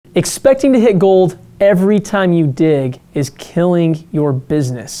Expecting to hit gold every time you dig is killing your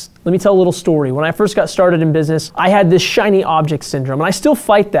business. Let me tell a little story. When I first got started in business, I had this shiny object syndrome, and I still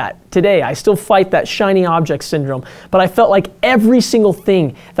fight that today. I still fight that shiny object syndrome, but I felt like every single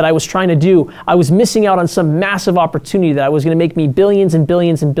thing that I was trying to do, I was missing out on some massive opportunity that was going to make me billions and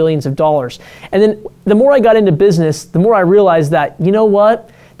billions and billions of dollars. And then the more I got into business, the more I realized that, you know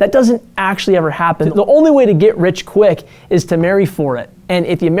what? That doesn't actually ever happen. The only way to get rich quick is to marry for it. And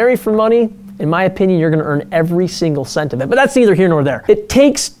if you marry for money, in my opinion, you're going to earn every single cent of it. But that's neither here nor there. It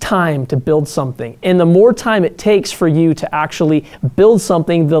takes time to build something. And the more time it takes for you to actually build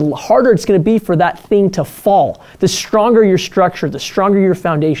something, the harder it's going to be for that thing to fall. The stronger your structure, the stronger your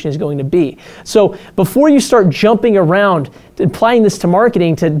foundation is going to be. So before you start jumping around, applying this to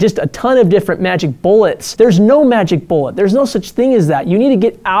marketing to just a ton of different magic bullets, there's no magic bullet. There's no such thing as that. You need to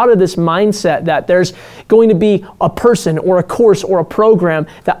get out of this mindset that there's going to be a person or a course or a program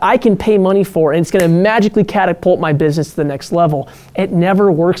that I can pay money for and it's going to magically catapult my business to the next level. It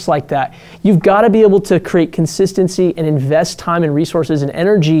never works like that. You've got to be able to create consistency and invest time and resources and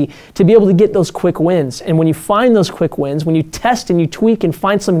energy to be able to get those quick wins. And when you find those quick wins, when you test and you tweak and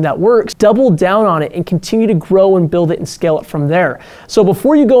find something that works, double down on it and continue to grow and build it and scale it from there. So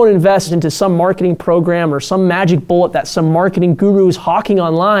before you go and invest into some marketing program or some magic bullet that some marketing guru is hawking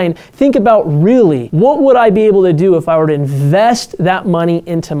online, think about really, what would I be able to do if I were to invest that money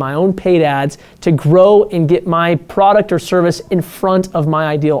into my own paid ads to grow and get my product or service in front of my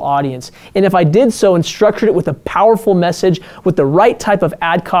ideal audience? And if I did so and structured it with a powerful message, with the right type of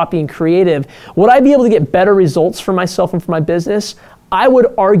ad copy and creative, would I be able to get better results for myself and for my business? I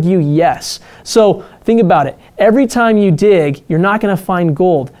would argue yes. So think about it. Every time you dig, you're not going to find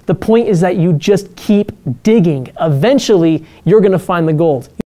gold. The point is that you just keep digging. Eventually, you're going to find the gold.